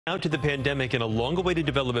Out to the pandemic and a long-awaited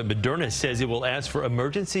development, Moderna says it will ask for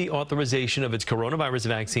emergency authorization of its coronavirus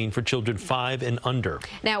vaccine for children 5 and under.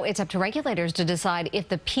 Now it's up to regulators to decide if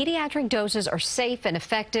the pediatric doses are safe and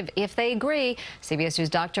effective. If they agree, CBS News'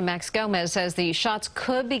 Dr. Max Gomez says the shots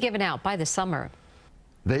could be given out by this summer.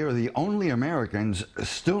 They are the only Americans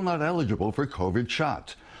still not eligible for COVID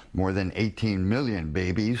shots. More than 18 million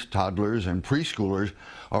babies, toddlers, and preschoolers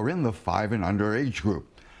are in the 5 and under age group.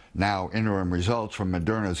 Now, interim results from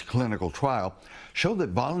Moderna's clinical trial show that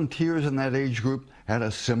volunteers in that age group had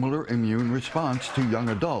a similar immune response to young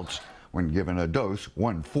adults when given a dose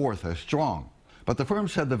 1/4 as strong. But the firm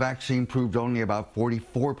said the vaccine proved only about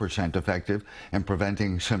 44% effective in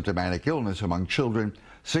preventing symptomatic illness among children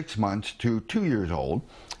 6 months to 2 years old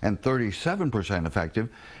and 37% effective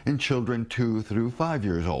in children 2 through 5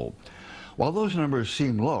 years old. While those numbers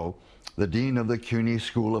seem low, the dean of the CUNY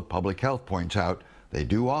School of Public Health points out they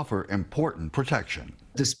do offer important protection.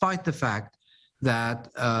 Despite the fact that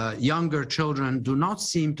younger children do not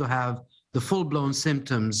seem to have the full-blown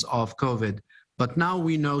symptoms of COVID, but now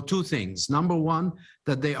we know two things. Number one,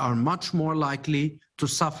 that they are much more likely to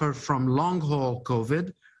suffer from long-haul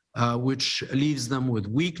COVID, which leaves them with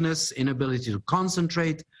weakness, inability to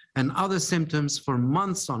concentrate, and other symptoms for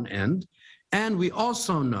months on end. And we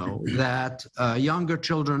also know that younger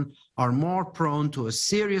children are more prone to a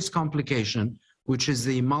serious complication, which is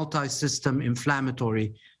the multi-system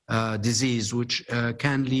inflammatory disease, which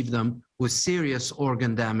can leave them with serious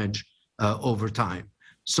organ damage over time.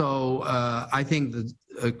 So I think that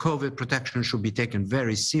COVID protection should be taken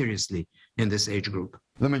very seriously in this age group.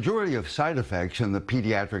 The majority of side effects in the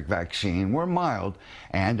pediatric vaccine were mild,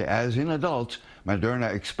 and as in adults,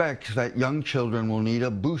 Moderna expects that young children will need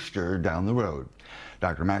a booster down the road.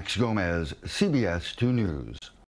 Dr. Max Gomez, CBS 2 News.